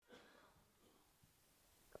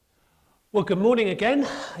Well, good morning again.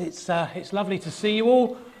 It's lovely to see you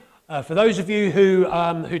all. For those of you who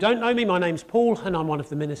don't know me, my name's Paul, and I'm one of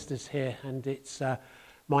the ministers here. And it's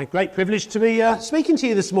my great privilege to be speaking to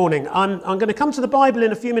you this morning. I'm going to come to the Bible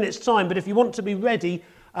in a few minutes' time, but if you want to be ready,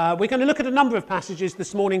 we're going to look at a number of passages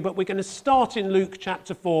this morning. But we're going to start in Luke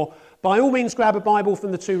chapter 4. By all means, grab a Bible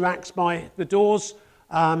from the two racks by the doors.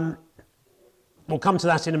 We'll come to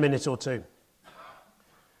that in a minute or two.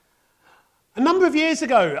 A number of years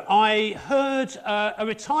ago, I heard a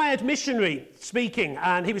retired missionary speaking,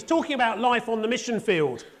 and he was talking about life on the mission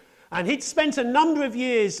field. And he'd spent a number of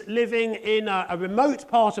years living in a remote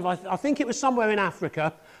part of, I think it was somewhere in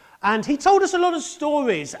Africa, and he told us a lot of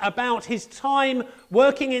stories about his time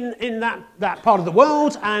working in that part of the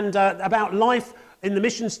world and about life in the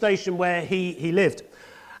mission station where he lived.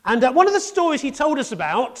 And one of the stories he told us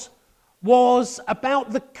about was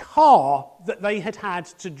about the car that they had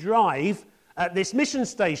to drive at this mission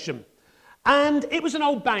station. And it was an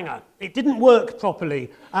old banger. It didn't work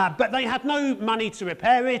properly, but they had no money to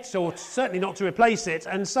repair it, or certainly not to replace it,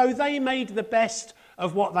 and so they made the best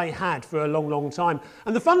of what they had for a long, long time.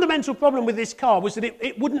 And the fundamental problem with this car was that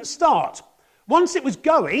it wouldn't start. Once it was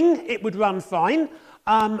going, it would run fine,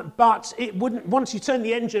 but it wouldn't. Once you turn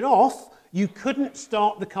the engine off, you couldn't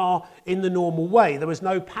start the car in the normal way. There was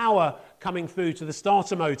no power coming through to the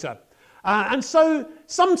starter motor. And so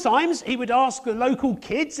sometimes he would ask the local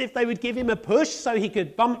kids if they would give him a push so he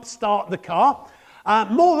could bump start the car.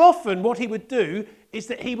 More often what he would do is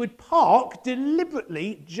that he would park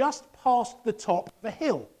deliberately just past the top of a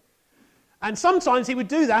hill. And sometimes he would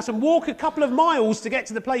do that and walk a couple of miles to get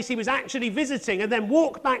to the place he was actually visiting, and then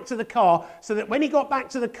walk back to the car so that when he got back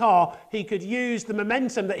to the car, he could use the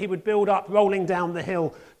momentum that he would build up rolling down the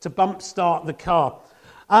hill to bump start the car.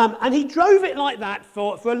 And he drove it like that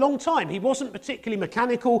for a long time. He wasn't particularly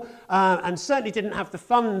mechanical and certainly didn't have the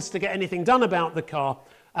funds to get anything done about the car.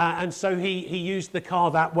 And so he used the car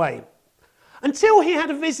that way. Until he had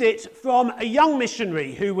a visit from a young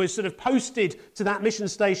missionary who was sort of posted to that mission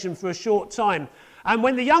station for a short time. And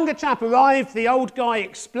when the younger chap arrived, the old guy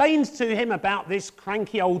explained to him about this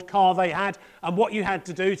cranky old car they had and what you had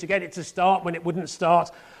to do to get it to start when it wouldn't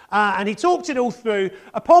start. And he talked it all through,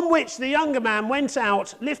 upon which the younger man went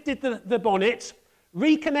out, lifted the bonnet,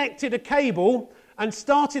 reconnected a cable, and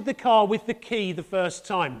started the car with the key the first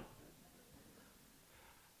time.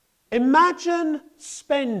 Imagine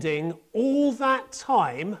spending all that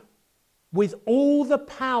time with all the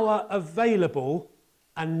power available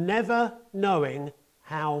and never knowing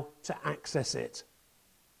how to access it.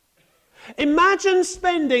 Imagine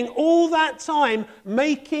spending all that time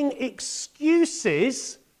making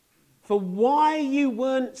excuses for why you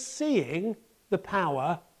weren't seeing the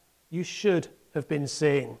power you should have been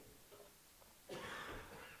seeing.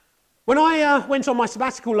 When I went on my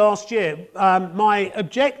sabbatical last year, my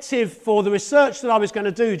objective for the research that I was going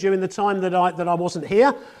to do during the time that I wasn't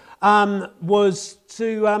here was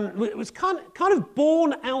kind of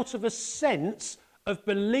born out of a sense of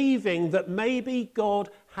believing that maybe God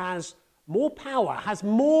has more power, has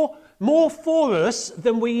more for us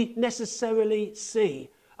than we necessarily see.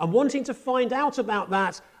 And wanting to find out about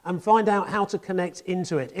that and find out how to connect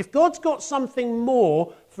into it. If God's got something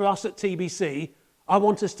more for us at TBC, I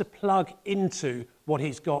want us to plug into what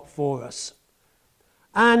he's got for us.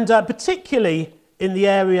 And particularly in the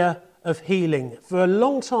area of healing. For a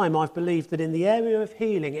long time I've believed that in the area of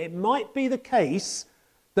healing, it might be the case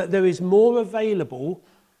that there is more available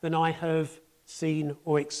than I have seen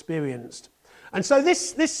or experienced. And so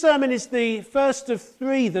this sermon is the first of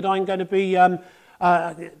three that I'm going to be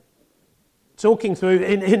talking through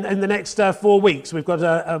in the next 4 weeks. We've got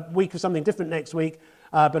a week of something different next week,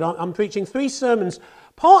 but I'm preaching 3 sermons,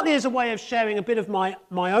 partly as a way of sharing a bit of my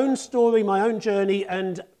own story, my own journey,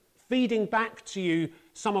 and feeding back to you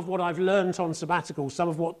some of what I've learned on sabbatical, some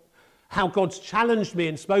of how God's challenged me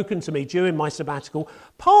and spoken to me during my sabbatical,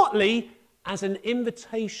 partly as an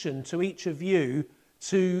invitation to each of you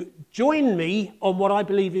to join me on what I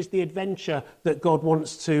believe is the adventure that God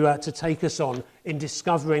wants to take us on in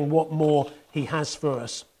discovering what more he has for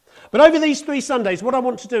us. But over these 3 Sundays, what I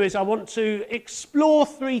want to do is I want to explore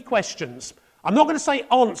 3 questions. I'm not going to say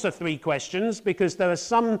answer 3 questions because there are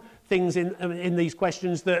some things in these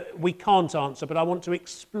questions that we can't answer, but I want to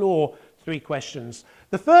explore 3 questions.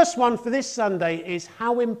 The first one for this Sunday is,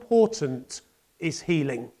 how important is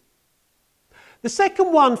healing? The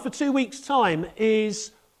second one for 2 weeks' time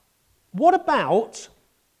is, what about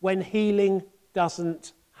when healing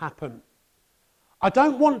doesn't happen? I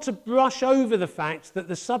don't want to brush over the fact that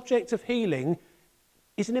the subject of healing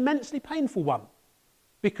is an immensely painful one,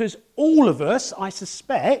 because all of us, I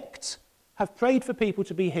suspect, have prayed for people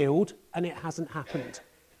to be healed and it hasn't happened.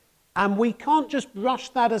 And we can't just brush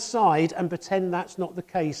that aside and pretend that's not the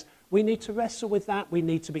case. We need to wrestle with that. We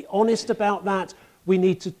need to be honest about that. We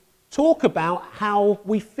need to talk about how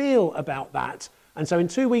we feel about that. And so in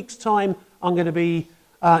 2 weeks' time, I'm going to be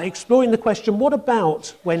exploring the question, what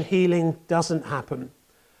about when healing doesn't happen?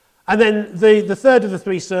 And then the third of the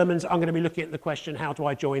 3 sermons, I'm going to be looking at the question, how do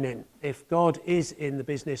I join in? If God is in the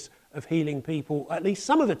business of healing people, at least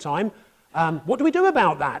some of the time, what do we do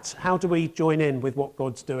about that? How do we join in with what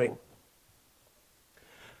God's doing?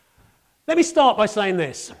 Let me start by saying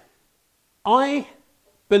this. I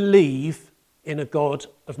believe in a God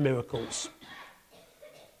of miracles.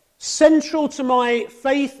 Central to my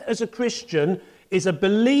faith as a Christian is a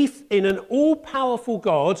belief in an all-powerful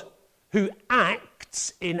God who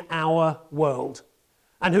acts in our world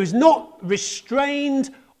and who is not restrained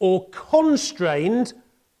or constrained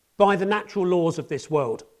by the natural laws of this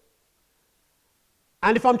world.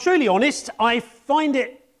 And if I'm truly honest, I find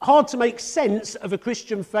it hard to make sense of a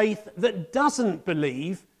Christian faith that doesn't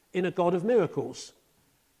believe in a God of miracles.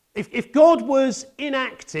 If God was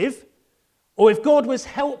inactive, or if God was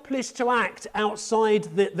helpless to act outside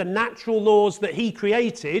the natural laws that he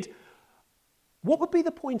created, what would be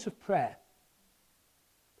the point of prayer?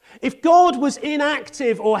 If God was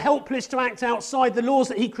inactive or helpless to act outside the laws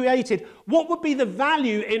that he created, what would be the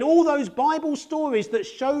value in all those Bible stories that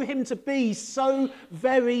show him to be so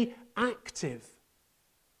very active?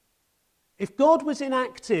 If God was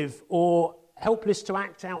inactive or helpless to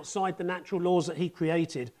act outside the natural laws that he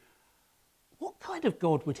created, what kind of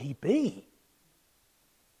God would he be?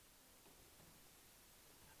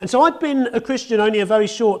 And so I'd been a Christian only a very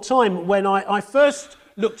short time when I first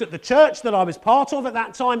looked at the church that I was part of at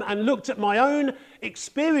that time and looked at my own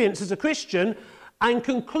experience as a Christian and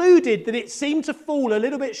concluded that it seemed to fall a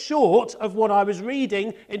little bit short of what I was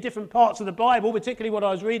reading in different parts of the Bible, particularly what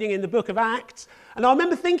I was reading in the book of Acts. And I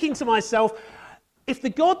remember thinking to myself, if the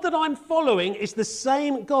God that I'm following is the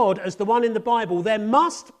same God as the one in the Bible, there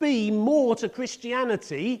must be more to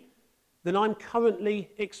Christianity than I'm currently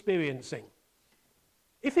experiencing.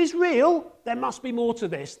 If he's real, there must be more to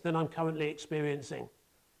this than I'm currently experiencing.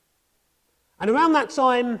 And around that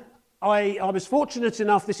time, I was fortunate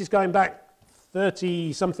enough, this is going back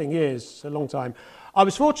 30-something years, a long time, I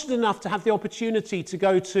was fortunate enough to have the opportunity to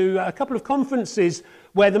go to a couple of conferences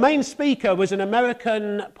where the main speaker was an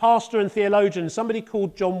American pastor and theologian, somebody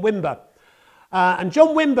called John Wimber. And John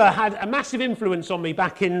Wimber had a massive influence on me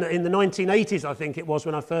back in the 1980s, I think it was,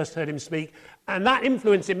 when I first heard him speak. And that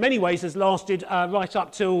influence in many ways has lasted right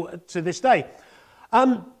up to this day.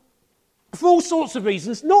 For all sorts of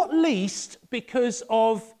reasons, not least because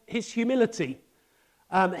of his humility.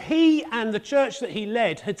 He and the church that he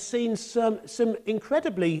led had seen some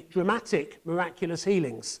incredibly dramatic, miraculous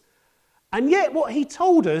healings. And yet what he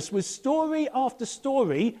told us was story after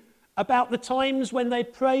story about the times when they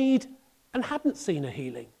prayed and hadn't seen a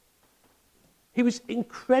healing. He was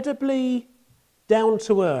incredibly down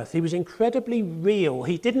to earth. He was incredibly real.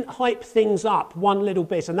 He didn't hype things up one little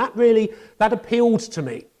bit, and that appealed to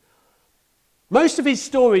me. Most of his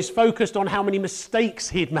stories focused on how many mistakes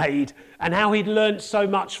he'd made and how he'd learnt so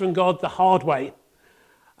much from God the hard way.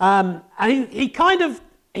 And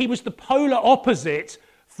he was the polar opposite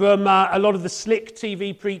from a lot of the slick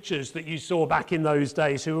TV preachers that you saw back in those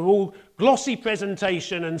days, who were all glossy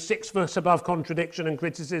presentation and 6 foot above contradiction and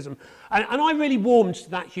criticism. And I really warmed to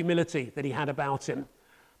that humility that he had about him.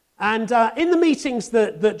 And in the meetings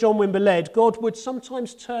that John Wimber led, God would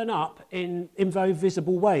sometimes turn up in very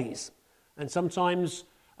visible ways. And sometimes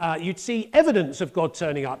you'd see evidence of God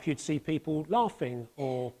turning up. You'd see people laughing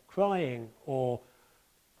or crying or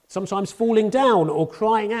sometimes falling down or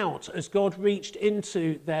crying out as God reached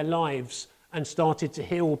into their lives and started to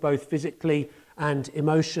heal both physically and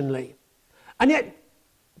emotionally. And yet,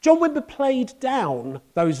 John Wimber played down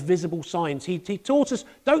those visible signs. He taught us,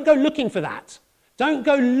 don't go looking for that. Don't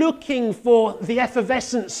go looking for the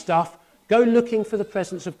effervescent stuff. Go looking for the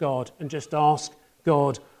presence of God and just ask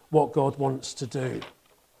God what God wants to do.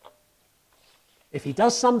 If he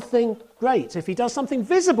does something, great. If he does something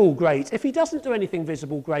visible, great. If he doesn't do anything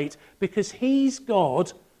visible, great, because he's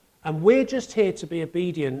God and we're just here to be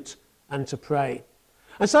obedient and to pray.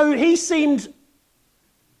 And so he seemed,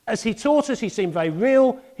 as he taught us, he seemed very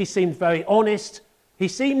real, he seemed very honest, he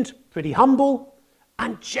seemed pretty humble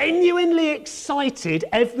and genuinely excited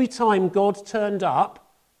every time God turned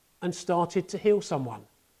up and started to heal someone,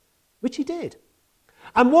 which he did.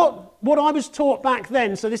 And what I was taught back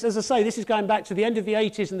then, so this, as I say, this is going back to the end of the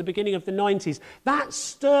 80s and the beginning of the 90s, that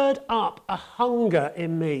stirred up a hunger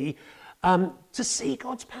in me to see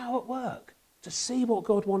God's power at work, to see what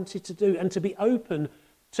God wanted to do and to be open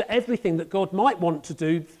to everything that God might want to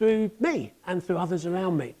do through me and through others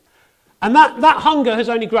around me. And that hunger has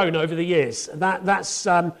only grown over the years. That's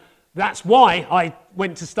why I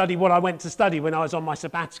went to study what I went to study when I was on my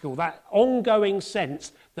sabbatical, that ongoing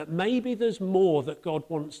sense that maybe there's more that God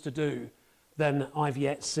wants to do than I've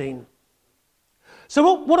yet seen.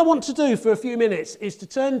 So what I want to do for a few minutes is to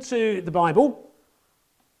turn to the Bible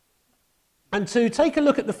and to take a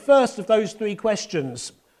look at the first of those three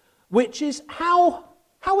questions, which is how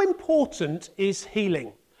important is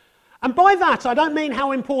healing? And by that, I don't mean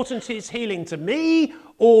how important is healing to me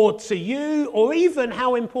or to you, or even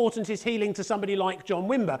how important is healing to somebody like John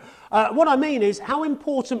Wimber. What I mean is how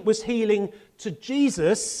important was healing to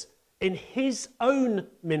Jesus in his own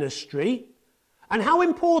ministry, and how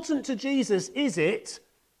important to Jesus is it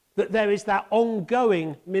that there is that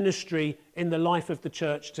ongoing ministry in the life of the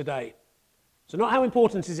church today. So not how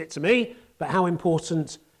important is it to me, but how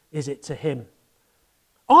important is it to him?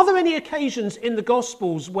 Are there any occasions in the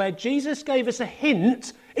Gospels where Jesus gave us a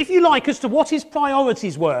hint, if you like, as to what his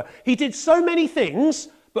priorities were? He did so many things,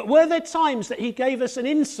 but were there times that he gave us an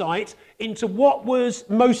insight into what was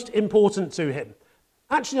most important to him?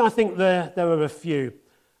 Actually, I think there are a few.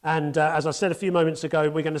 And as I said a few moments ago,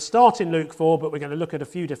 we're going to start in Luke 4, but we're going to look at a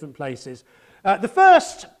few different places. The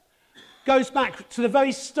first goes back to the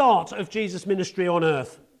very start of Jesus' ministry on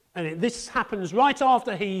earth. And this happens right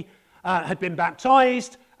after he had been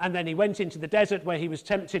baptized, and then he went into the desert where he was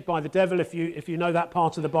tempted by the devil, if you know that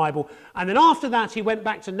part of the Bible. And then after that, he went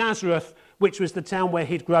back to Nazareth, which was the town where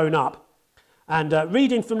he'd grown up. And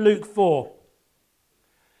reading from Luke 4.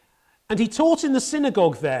 And he taught in the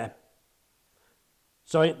synagogue there.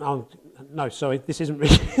 This isn't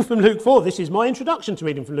reading from Luke 4. This is my introduction to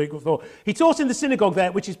reading from Luke 4. He taught in the synagogue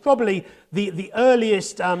there, which is probably the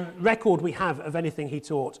earliest record we have of anything he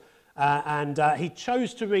taught. And he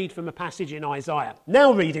chose to read from a passage in Isaiah.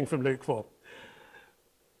 Now reading from Luke 4,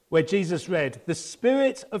 where Jesus read, "The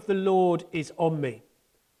Spirit of the Lord is on me,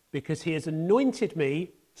 because he has anointed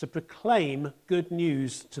me to proclaim good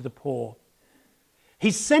news to the poor.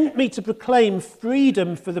 He sent me to proclaim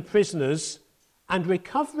freedom for the prisoners and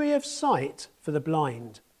recovery of sight for the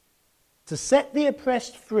blind, to set the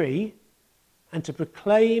oppressed free and to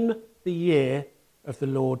proclaim the year of the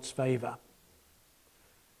Lord's favour."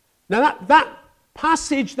 Now that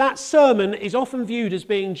passage, that sermon, is often viewed as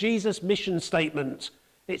being Jesus' mission statement.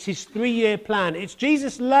 It's his 3-year plan. It's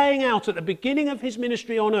Jesus laying out at the beginning of his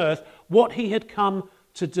ministry on earth what he had come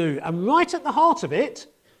to do. And right at the heart of it,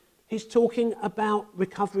 he's talking about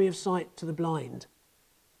recovery of sight to the blind.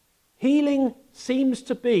 Healing seems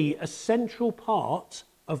to be a central part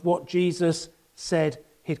of what Jesus said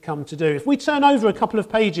he'd come to do. If we turn over a couple of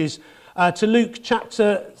pages to Luke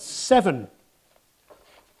chapter 7.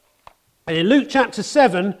 And in Luke chapter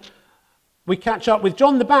 7, we catch up with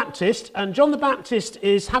John the Baptist, and John the Baptist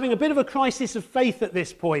is having a bit of a crisis of faith at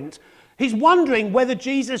this point. He's wondering whether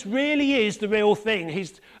Jesus really is the real thing.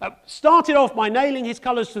 He's started off by nailing his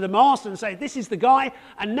colours to the mast and saying, this is the guy,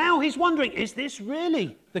 and now he's wondering, is this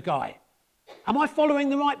really the guy? Am I following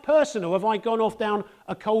the right person, or have I gone off down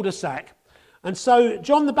a cul-de-sac? And so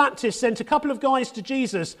John the Baptist sent a couple of guys to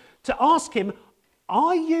Jesus to ask him,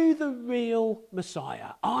 are you the real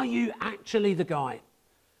Messiah? Are you actually the guy?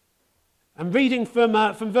 And reading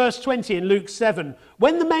from verse 20 in Luke 7,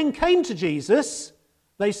 when the men came to Jesus,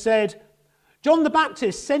 they said, John the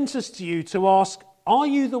Baptist sent us to you to ask, are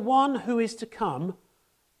you the one who is to come,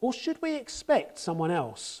 or should we expect someone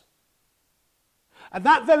else? At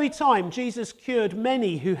that very time, Jesus cured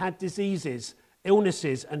many who had diseases,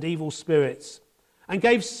 illnesses, and evil spirits, and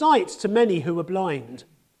gave sight to many who were blind.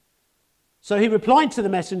 So he replied to the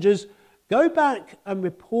messengers, go back and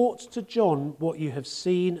report to John what you have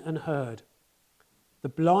seen and heard. The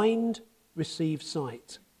blind receive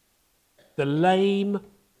sight. The lame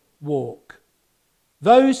walk.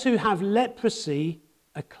 Those who have leprosy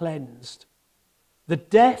are cleansed. The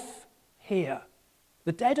deaf hear.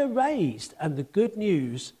 The dead are raised, and the good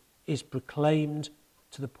news is proclaimed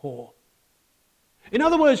to the poor. In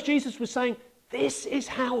other words, Jesus was saying, this is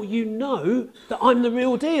how you know that I'm the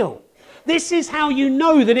real deal. This is how you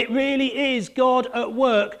know that it really is God at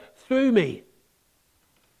work through me.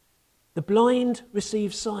 The blind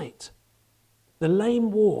receive sight. The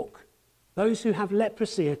lame walk. Those who have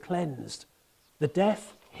leprosy are cleansed. The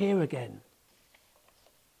deaf hear again.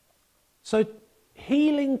 So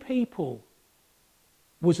healing people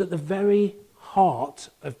was at the very heart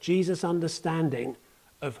of Jesus' understanding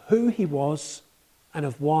of who he was and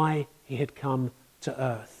of why he had come to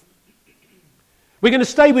earth. We're going to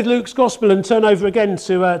stay with Luke's Gospel and turn over again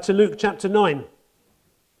to Luke chapter 9.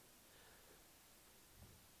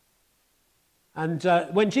 And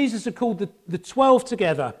when Jesus had called the 12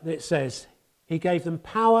 together, it says, he gave them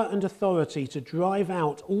power and authority to drive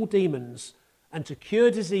out all demons and to cure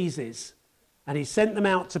diseases. And he sent them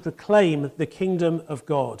out to proclaim the kingdom of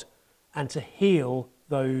God and to heal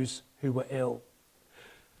those who were ill.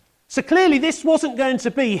 So clearly this wasn't going to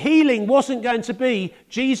be, healing wasn't going to be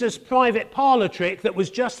Jesus' private parlour trick that was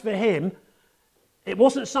just for him. It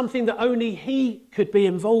wasn't something that only he could be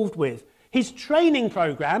involved with. His training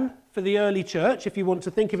program for the early church, if you want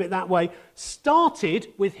to think of it that way, started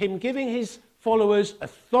with him giving his followers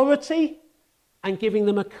authority and giving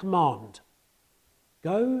them a command.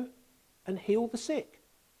 Go and heal the sick.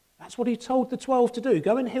 That's what he told the 12 to do.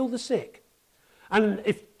 Go and heal the sick. And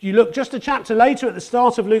if you look just a chapter later at the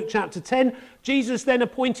start of Luke chapter 10, Jesus then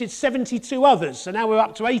appointed 72 others. So now we're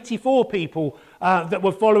up to 84 people that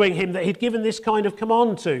were following him that he'd given this kind of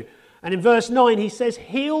command to. And in verse 9 he says,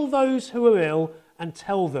 heal those who are ill and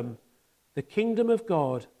tell them, the kingdom of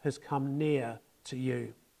God has come near to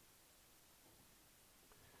you.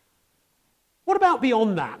 What about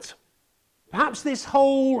beyond that? Perhaps this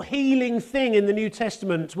whole healing thing in the New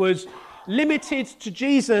Testament was limited to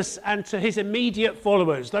Jesus and to his immediate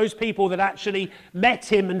followers, those people that actually met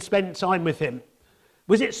him and spent time with him.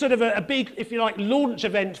 Was it sort of a big, if you like, launch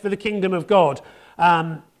event for the kingdom of God,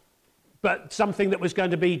 but something that was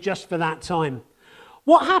going to be just for that time?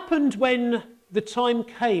 What happened when the time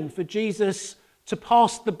came for Jesus to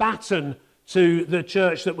pass the baton to the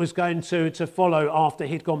church that was going to follow after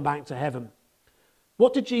he'd gone back to heaven?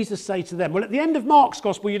 What did Jesus say to them? Well, at the end of Mark's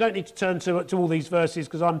Gospel, you don't need to turn to all these verses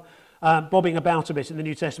because I'm bobbing about a bit in the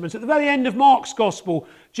New Testament. At the very end of Mark's Gospel,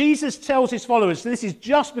 Jesus tells his followers, so this is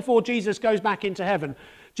just before Jesus goes back into heaven,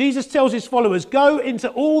 Jesus tells his followers, go into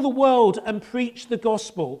all the world and preach the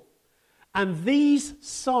gospel, and these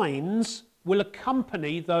signs will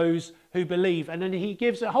accompany those who believe. And then he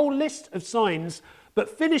gives a whole list of signs, but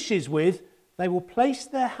finishes with, they will place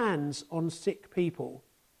their hands on sick people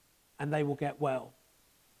and they will get well.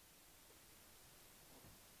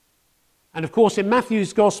 And of course, in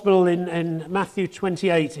Matthew's Gospel, in Matthew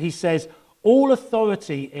 28, he says, all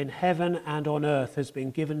authority in heaven and on earth has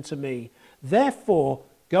been given to me. Therefore,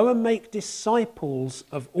 go and make disciples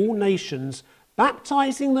of all nations,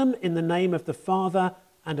 baptizing them in the name of the Father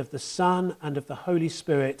and of the Son and of the Holy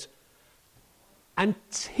Spirit, and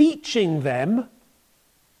teaching them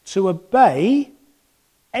to obey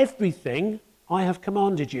everything I have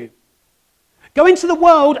commanded you. Go into the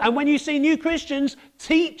world, and when you see new Christians,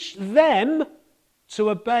 teach them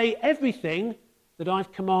to obey everything that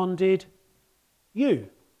I've commanded you.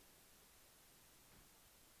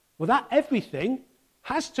 Well, that everything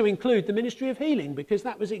has to include the ministry of healing, because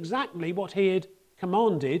that was exactly what he had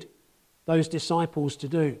commanded those disciples to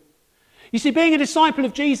do. You see, being a disciple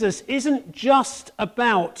of Jesus isn't just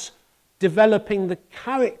about developing the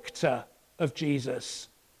character of Jesus.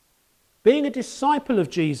 Being a disciple of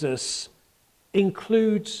Jesus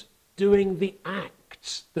includes doing the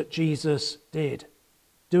acts that Jesus did,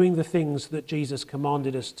 doing the things that Jesus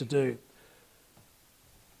commanded us to do.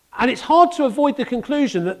 And it's hard to avoid the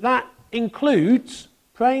conclusion that that includes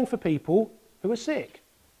praying for people who are sick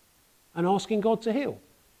and asking God to heal.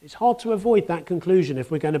 It's hard to avoid that conclusion if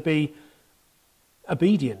we're going to be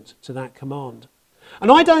obedient to that command. And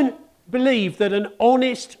I don't believe that an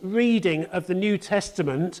honest reading of the New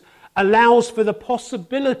Testament allows for the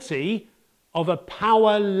possibility of a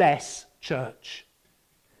powerless church.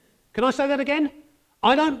 Can I say that again?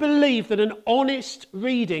 I don't believe that an honest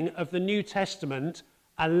reading of the New Testament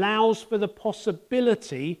allows for the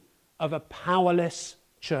possibility of a powerless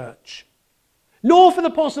church, nor for the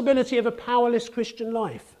possibility of a powerless Christian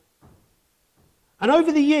life. And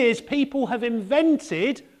over the years, people have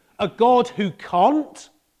invented a God who can't,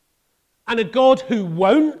 and a God who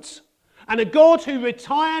won't, and a God who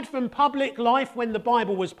retired from public life when the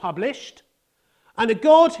Bible was published, and a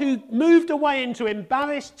God who moved away into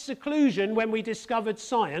embarrassed seclusion when we discovered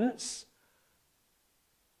science.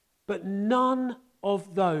 But none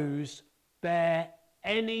of those bear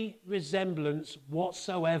any resemblance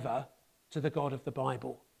whatsoever to the God of the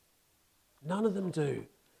Bible. None of them do.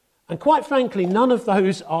 And quite frankly, none of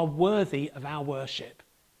those are worthy of our worship.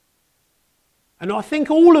 And I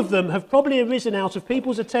think all of them have probably arisen out of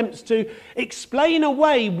people's attempts to explain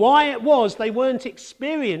away why it was they weren't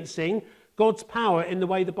experiencing God's power in the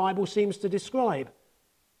way the Bible seems to describe.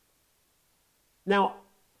 Now,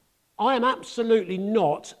 I am absolutely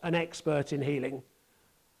not an expert in healing,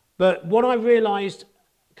 but what I realised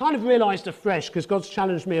afresh, because God's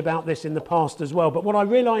challenged me about this in the past as well, but what I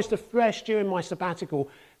realised afresh during my sabbatical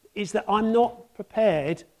is that I'm not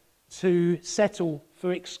prepared to settle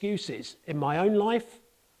for excuses in my own life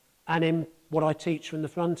and in what I teach from the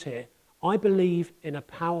front here. I believe in a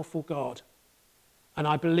powerful God. And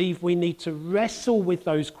I believe we need to wrestle with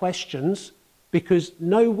those questions because,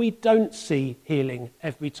 no, we don't see healing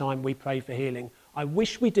every time we pray for healing. I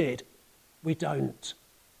wish we did. We don't.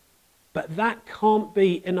 But that can't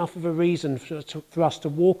be enough of a reason for us to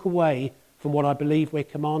walk away from what I believe we're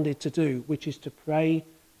commanded to do, which is to pray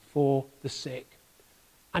for the sick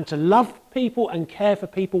and to love people and care for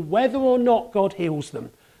people whether or not God heals them.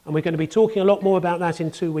 And we're going to be talking a lot more about that in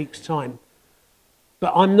 2 weeks' time.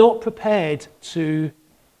 But I'm not prepared to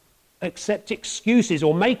accept excuses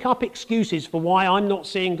or make up excuses for why I'm not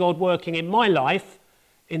seeing God working in my life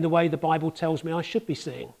in the way the Bible tells me I should be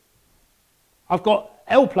seeing. I've got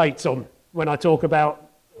L plates on when I talk about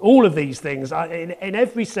all of these things in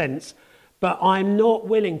every sense, but I'm not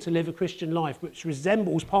willing to live a Christian life which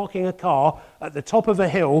resembles parking a car at the top of a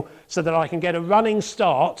hill so that I can get a running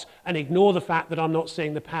start and ignore the fact that I'm not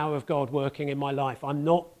seeing the power of God working in my life. I'm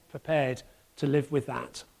not prepared to live with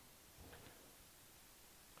that.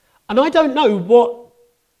 And I don't know what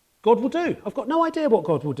God will do. I've got no idea what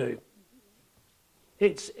God will do.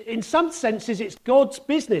 In some senses, it's God's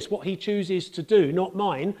business what he chooses to do, not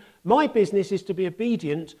mine. My business is to be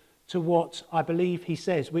obedient to what I believe he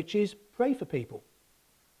says, which is pray for people.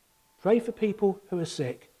 Pray for people who are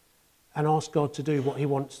sick and ask God to do what he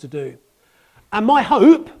wants to do. And my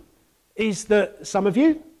hope is that some of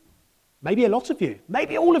you, maybe a lot of you,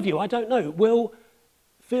 maybe all of you, I don't know, will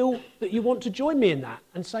feel that you want to join me in that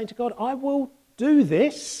and say to God, I will do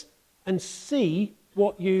this and see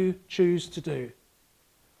what you choose to do.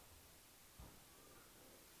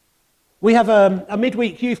 We have a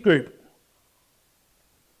midweek youth group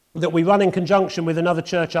that we run in conjunction with another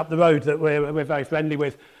church up the road that we're very friendly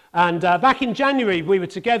with. And back in January, we were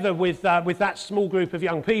together with that small group of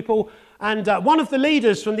young people. And one of the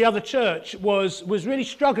leaders from the other church was really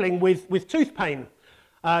struggling with tooth pain.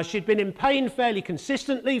 She'd been in pain fairly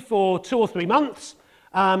consistently for 2 or 3 months.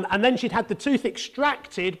 And then she'd had the tooth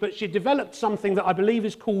extracted, but she'd developed something that I believe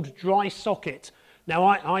is called dry socket. Now,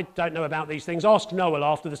 I don't know about these things. Ask Noel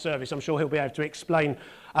after the service. I'm sure he'll be able to explain.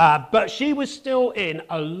 But she was still in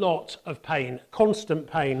a lot of pain, constant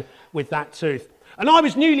pain with that tooth. And I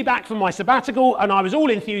was newly back from my sabbatical, and I was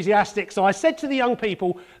all enthusiastic. So I said to the young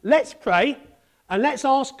people, let's pray, and let's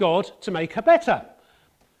ask God to make her better.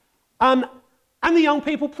 And the young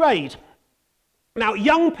people prayed. Now,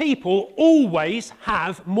 young people always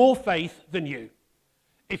have more faith than you.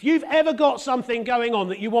 If you've ever got something going on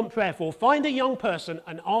that you want prayer for, find a young person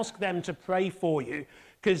and ask them to pray for you,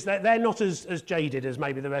 because they're not as jaded as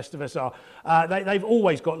maybe the rest of us are. They've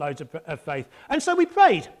always got loads of faith. And so we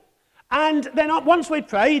prayed. And then once we'd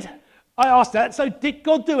prayed, I asked her, so did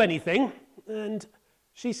God do anything? And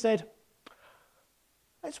she said,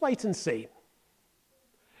 let's wait and see.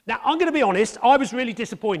 Now, I'm going to be honest, I was really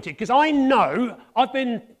disappointed, because I know, I've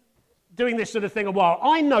been doing this sort of thing a while,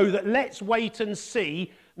 I know that let's wait and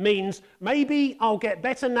see means maybe I'll get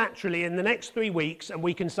better naturally in the next 3 weeks and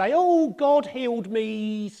we can say, oh, God healed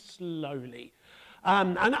me slowly.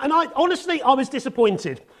 And I honestly, I was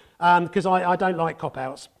disappointed because I don't like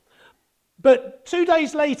cop-outs. But 2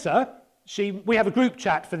 days later, we have a group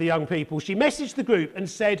chat for the young people. She messaged the group and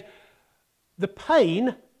said, the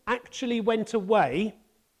pain actually went away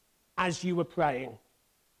as you were praying.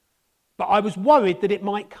 But I was worried that it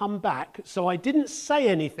might come back, so I didn't say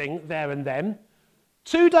anything there and then.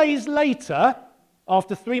 2 days later,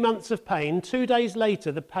 after 3 months of pain, 2 days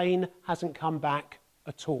later, the pain hasn't come back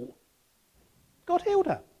at all. God healed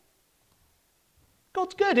her.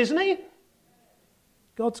 God's good, isn't he?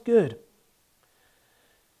 God's good.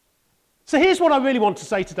 So here's what I really want to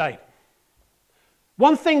say today.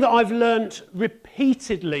 One thing that I've learnt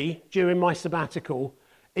repeatedly during my sabbatical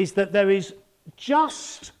is that there is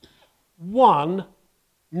just one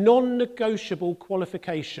non-negotiable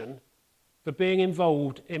qualification for being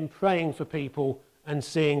involved in praying for people and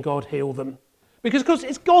seeing God heal them. Because, of course,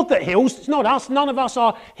 it's God that heals. It's not us. None of us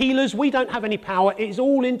are healers. We don't have any power. It's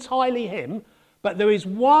all entirely him. But there is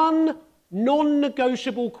one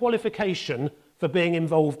non-negotiable qualification for being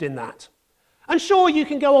involved in that. And sure, you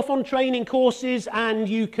can go off on training courses and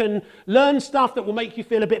you can learn stuff that will make you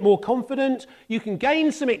feel a bit more confident. You can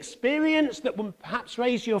gain some experience that will perhaps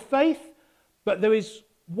raise your faith. But there is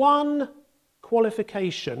one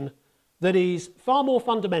qualification that is far more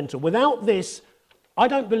fundamental. Without this, I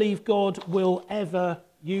don't believe God will ever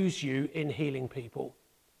use you in healing people.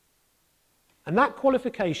 And that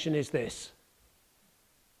qualification is this.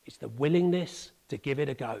 It's the willingness to give it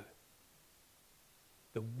a go.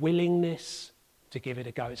 The willingness to give it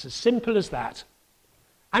a go. It's as simple as that.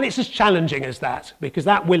 And it's as challenging as that, because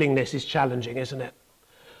that willingness is challenging, isn't it?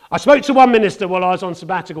 I spoke to one minister while I was on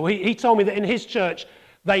sabbatical. He told me that in his church,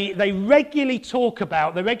 they regularly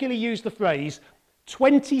use the phrase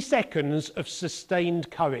 20 seconds of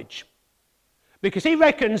sustained courage. Because he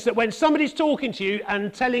reckons that when somebody's talking to you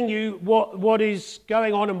and telling you what is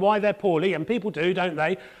going on and why they're poorly, and people do, don't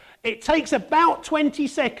they? It takes about 20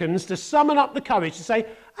 seconds to summon up the courage to say,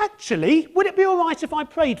 actually, would it be all right if I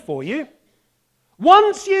prayed for you?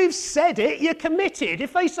 Once you've said it, you're committed.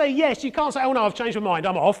 If they say yes, you can't say, oh no, I've changed my mind,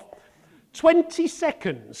 I'm off. 20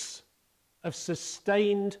 seconds of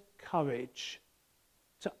sustained courage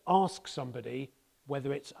to ask somebody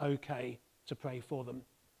whether it's okay to pray for them.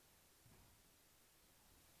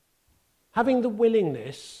 Having the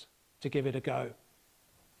willingness to give it a go.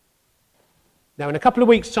 Now, in a couple of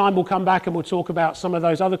weeks' time, we'll come back and we'll talk about some of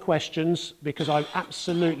those other questions because I'm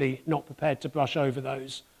absolutely not prepared to brush over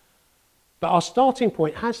those. But our starting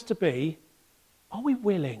point has to be, are we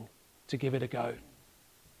willing to give it a go?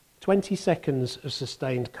 20 seconds of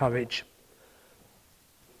sustained courage.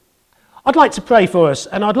 I'd like to pray for us,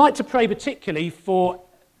 and I'd like to pray particularly for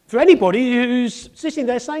anybody who's sitting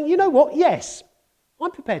there saying, you know what, yes, I'm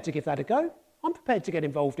prepared to give that a go. I'm prepared to get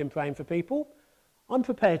involved in praying for people. I'm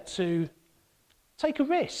prepared to take a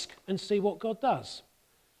risk and see what God does.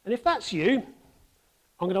 And if that's you,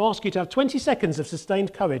 I'm going to ask you to have 20 seconds of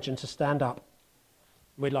sustained courage and to stand up.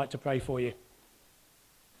 We'd like to pray for you.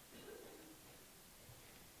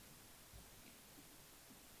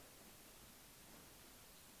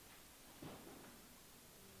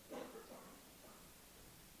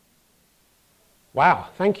 Wow,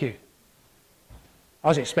 thank you. I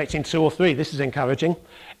was expecting 2 or 3. This is encouraging.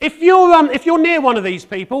 If you're near one of these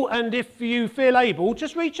people and if you feel able,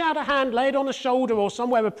 just reach out a hand, lay it on the shoulder or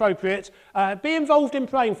somewhere appropriate. Be involved in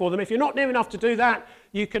praying for them. If you're not near enough to do that,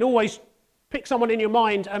 you can always pick someone in your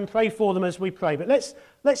mind and pray for them as we pray. But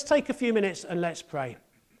let's take a few minutes and let's pray.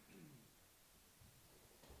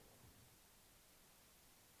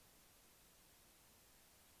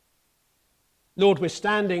 Lord, we're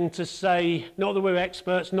standing to say, not that we're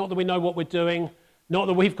experts, not that we know what we're doing, not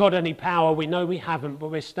that we've got any power, we know we haven't, but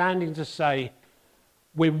we're standing to say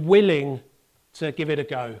we're willing to give it a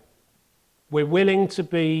go. We're willing to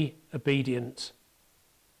be obedient.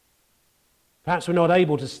 Perhaps we're not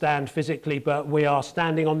able to stand physically, but we are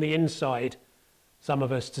standing on the inside, some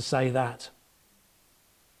of us, to say that.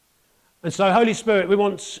 And so, Holy Spirit, we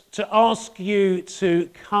want to ask you to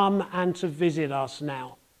come and to visit us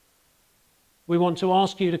now. We want to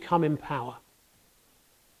ask you to come in power.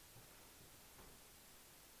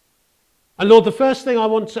 And Lord, the first thing I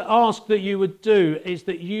want to ask that you would do is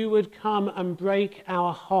that you would come and break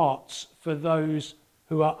our hearts for those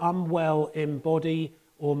who are unwell in body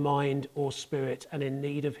or mind or spirit and in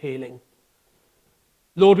need of healing.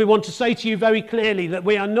 Lord, we want to say to you very clearly that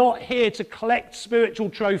we are not here to collect spiritual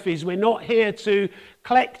trophies. We're not here to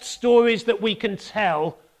collect stories that we can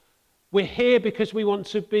tell. We're here because we want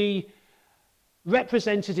to be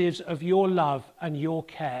representatives of your love and your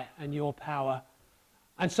care and your power.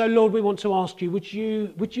 And so, Lord, we want to ask you, would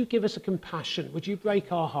you give us a compassion? Would you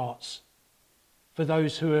break our hearts for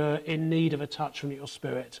those who are in need of a touch from your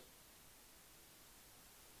Spirit?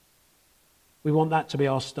 We want that to be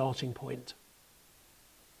our starting point.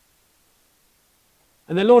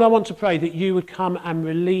 And then, Lord, I want to pray that you would come and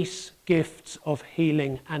release gifts of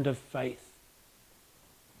healing and of faith.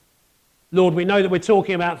 Lord, we know that we're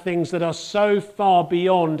talking about things that are so far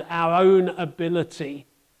beyond our own ability.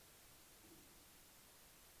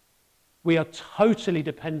 We are totally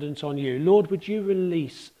dependent on you. Lord, would you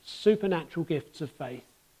release supernatural gifts of faith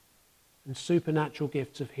and supernatural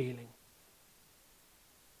gifts of healing?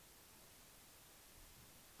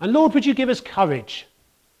 And Lord, would you give us courage?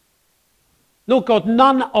 Lord God,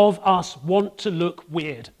 none of us want to look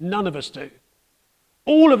weird. None of us do.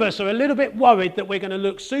 All of us are a little bit worried that we're going to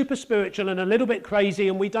look super spiritual and a little bit crazy,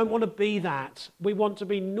 and we don't want to be that. We want to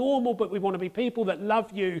be normal, but we want to be people that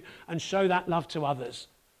love you and show that love to others.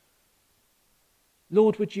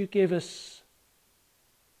 Lord, would you give us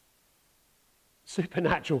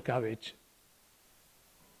supernatural courage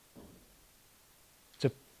to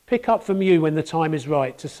pick up from you when the time is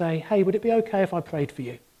right, to say, hey, would it be okay if I prayed for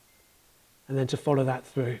you? And then to follow that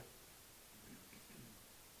through.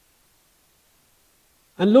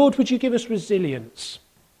 And Lord, would you give us resilience?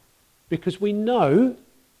 Because we know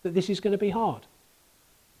that this is going to be hard.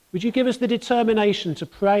 Would you give us the determination to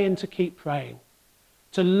pray and to keep praying,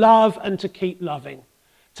 to love and to keep loving,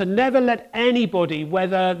 to never let anybody,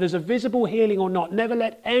 whether there's a visible healing or not, never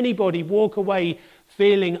let anybody walk away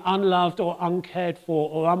feeling unloved or uncared for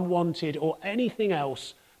or unwanted or anything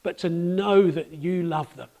else, but to know that you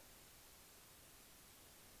love them.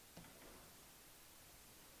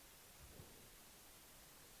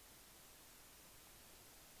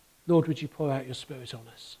 Lord, would you pour out your Spirit on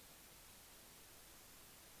us?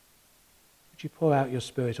 Would you pour out your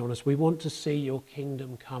Spirit on us? We want to see your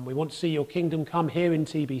kingdom come. We want to see your kingdom come here in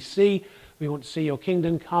TBC. We want to see your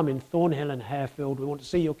kingdom come in Thornhill and Harefield. We want to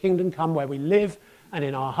see your kingdom come where we live and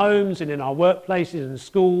in our homes and in our workplaces and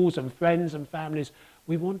schools and friends and families.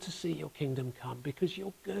 We want to see your kingdom come because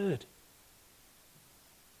you're good.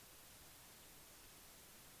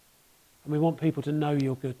 And we want people to know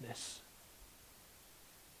your goodness.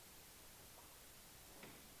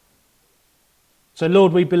 So,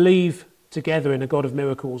 Lord, we believe together in a God of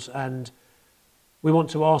miracles, and we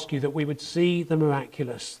want to ask you that we would see the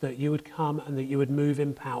miraculous, that you would come and that you would move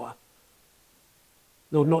in power.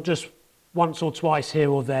 Lord, not just once or twice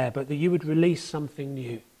here or there, but that you would release something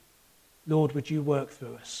new. Lord, would you work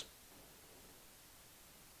through us?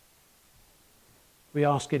 We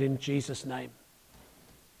ask it in Jesus' name.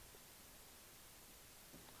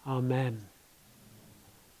 Amen.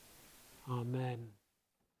 Amen.